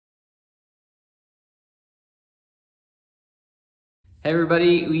Hey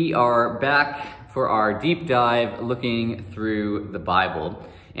everybody, we are back for our deep dive looking through the Bible,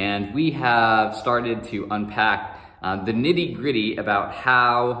 and we have started to unpack the nitty-gritty about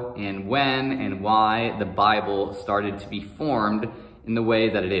how and when and why the Bible started to be formed in the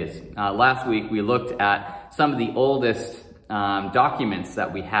way that it is. Last week we looked at some of the oldest documents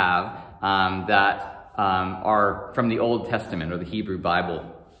that we have that are from the Old Testament or the Hebrew Bible.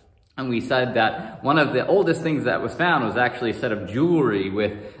 And we said that one of the oldest things that was found was actually a set of jewelry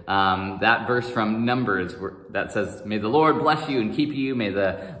with that verse from Numbers that says, "May the Lord bless you and keep you. May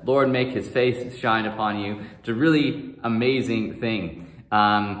the Lord make his face shine upon you." It's a really amazing thing.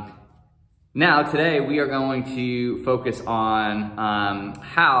 Now, today, we are going to focus on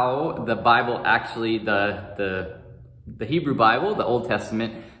how the Bible actually, the Hebrew Bible, the Old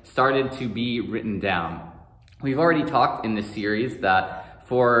Testament, started to be written down. We've already talked in this series that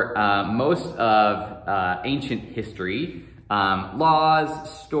for most of ancient history,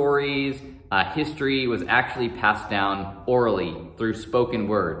 laws, stories, history was actually passed down orally through spoken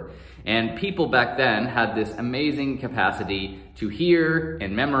word. And people back then had this amazing capacity to hear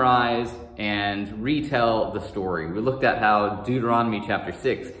and memorize and retell the story. We looked at how Deuteronomy chapter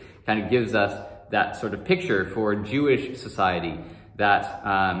 6 kind of gives us that sort of picture for Jewish society, that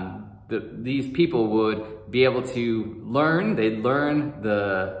these people would be able to learn. They'd learn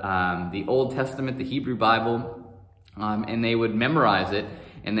the Old Testament, the Hebrew Bible, and they would memorize it,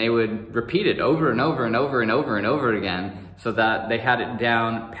 and they would repeat it over and over and over and over and over again so that they had it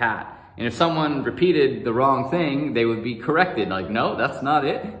down pat. And if someone repeated the wrong thing, they would be corrected, like, no, that's not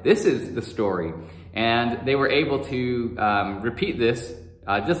it. This is the story. And they were able to repeat this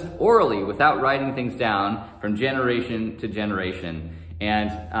just orally without writing things down from generation to generation.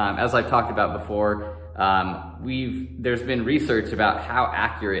 And as I've talked about before, there's been research about how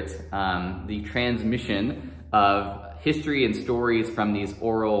accurate the transmission of history and stories from these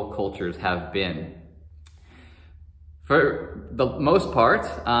oral cultures have been. For the most part,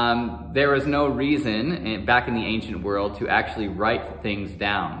 there was no reason back in the ancient world to actually write things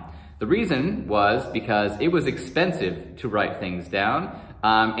down. The reason was because it was expensive to write things down,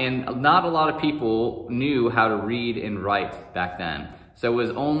 and not a lot of people knew how to read and write back then. So it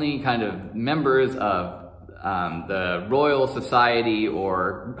was only kind of members of the royal society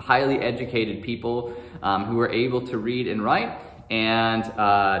or highly educated people who were able to read and write. And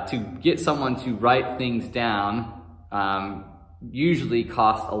to get someone to write things down usually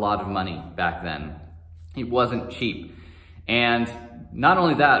cost a lot of money back then. It wasn't cheap. And not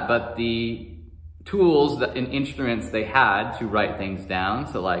only that, but the tools and instruments they had to write things down,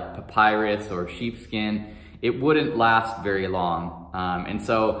 so like papyrus or sheepskin, it wouldn't last very long. And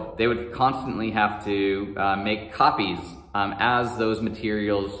so they would constantly have to make copies as those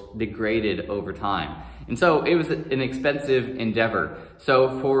materials degraded over time. And so it was an expensive endeavor. So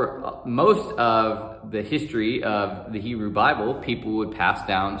for most of the history of the Hebrew Bible, people would pass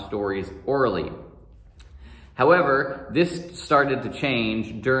down stories orally. However, this started to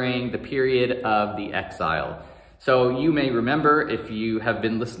change during the period of the Exile. So you may remember, if you have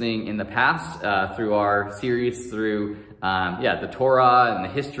been listening in the past through our series through the Torah and the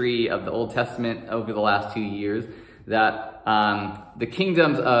history of the Old Testament over the last 2 years, that the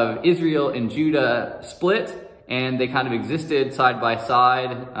kingdoms of Israel and Judah split, and they kind of existed side by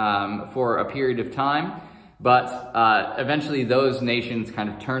side for a period of time. But eventually those nations kind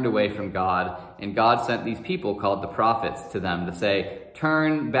of turned away from God, and God sent these people called the prophets to them to say,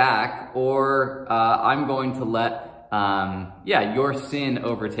 turn back, or I'm going to let your sin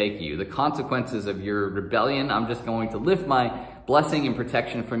overtake you. The consequences of your rebellion, I'm just going to lift my blessing and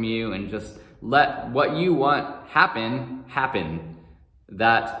protection from you and just let what you want happen.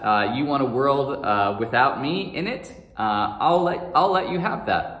 That you want a world without me in it, I'll let you have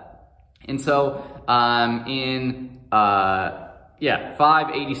that. And so in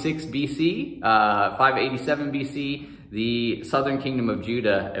 586 BC, 587 BC, the southern kingdom of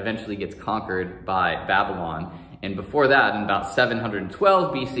Judah eventually gets conquered by Babylon. And before that, in about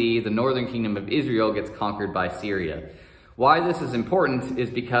 712 BC, the northern kingdom of Israel gets conquered by Syria. Why this is important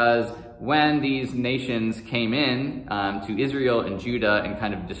is because when these nations came in to Israel and Judah and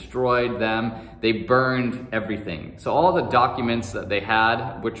kind of destroyed them, they burned everything. So all the documents that they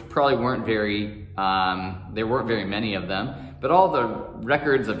had, which probably weren't there weren't very many of them, but all the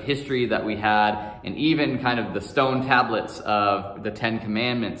records of history that we had, and even kind of the stone tablets of the 10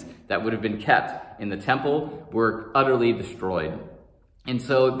 Commandments that would have been kept in the temple were utterly destroyed. And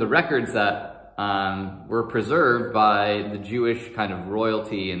so the records that were preserved by the Jewish kind of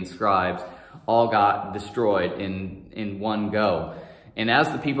royalty and scribes all got destroyed in one go. And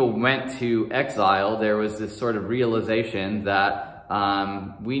as the people went to exile, there was this sort of realization that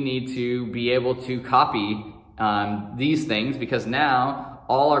we need to be able to copy these things, because now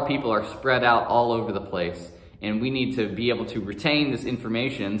all our people are spread out all over the place. And we need to be able to retain this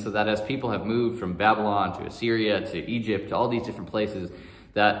information so that as people have moved from Babylon to Assyria to Egypt to all these different places,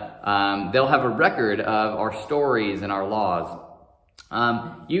 that they'll have a record of our stories and our laws.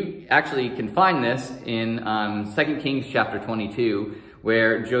 You actually can find this in 2 Kings chapter 22,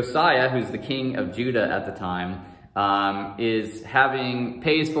 where Josiah, who's the king of Judah at the time,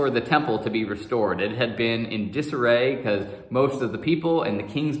 pays for the temple to be restored. It had been in disarray because most of the people and the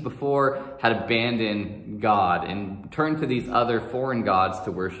kings before had abandoned God and turned to these other foreign gods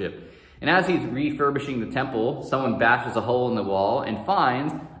to worship. And as he's refurbishing the temple, someone bashes a hole in the wall and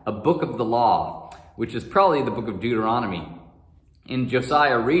finds a book of the law, which is probably the book of Deuteronomy. And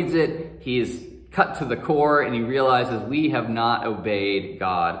Josiah reads it, he is cut to the core, and he realizes we have not obeyed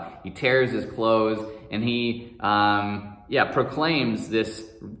God. He tears his clothes, and he proclaims this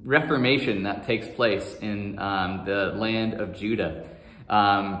reformation that takes place in the land of Judah,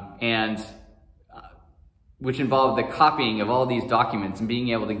 which involved the copying of all these documents and being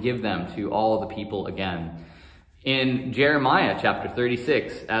able to give them to all the people again. In Jeremiah chapter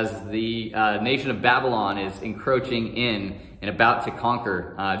 36, as the nation of Babylon is encroaching in and about to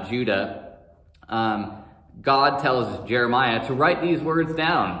conquer Judah, God tells Jeremiah to write these words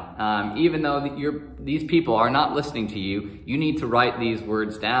down. Even though these people are not listening to you, you need to write these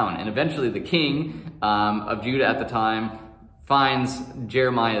words down. And eventually the king of Judah at the time finds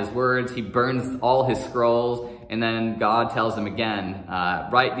Jeremiah's words. He burns all his scrolls, and then God tells him again,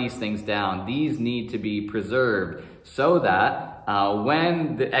 write these things down. These need to be preserved so that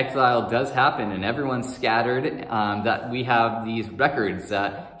when the exile does happen and everyone's scattered, that we have these records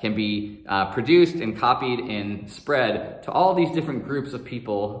that can be produced and copied and spread to all these different groups of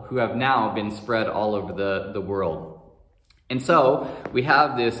people who have now been spread all over the world. And so we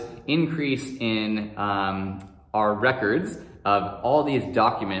have this increase in our records of all these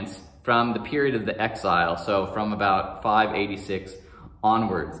documents from the period of the exile, so from about 586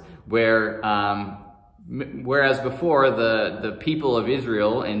 onwards, whereas before the people of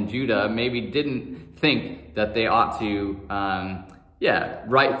Israel and Judah maybe didn't think that they ought to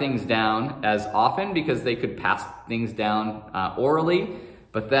write things down as often because they could pass things down orally.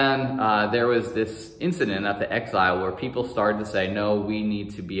 But then there was this incident at the exile where people started to say, no, we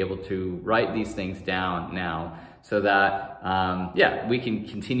need to be able to write these things down now, so that we can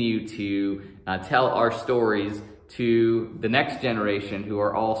continue to tell our stories to the next generation who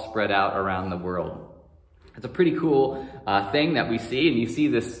are all spread out around the world. It's a pretty cool thing that we see, and you see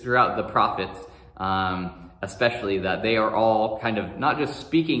this throughout the prophets, especially, that they are all kind of not just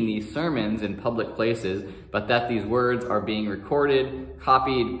speaking these sermons in public places, but that these words are being recorded,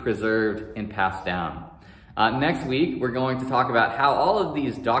 copied, preserved, and passed down. Next week, we're going to talk about how all of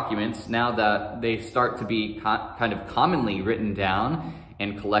these documents, now that they start to be kind of commonly written down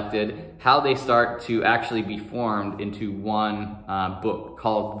and collected, how they start to actually be formed into one book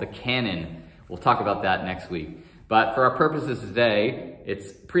called the canon. We'll talk about that next week. But for our purposes today,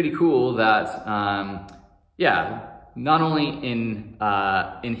 it's pretty cool that, not only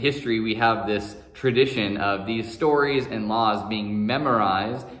in history we have this tradition of these stories and laws being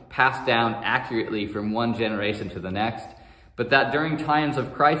memorized, passed down accurately from one generation to the next, but that during times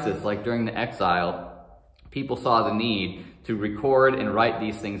of crisis, like during the exile, people saw the need to record and write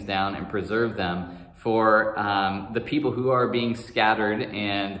these things down and preserve them for the people who are being scattered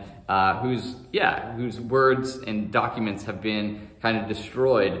and whose words and documents have been kind of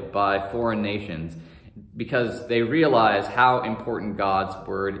destroyed by foreign nations, because they realize how important God's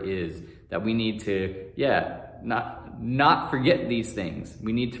word is, that we need to, not forget these things.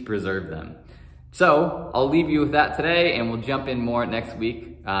 We need to preserve them. So I'll leave you with that today, and we'll jump in more next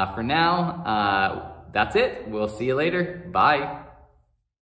week. For now, that's it. We'll see you later. Bye.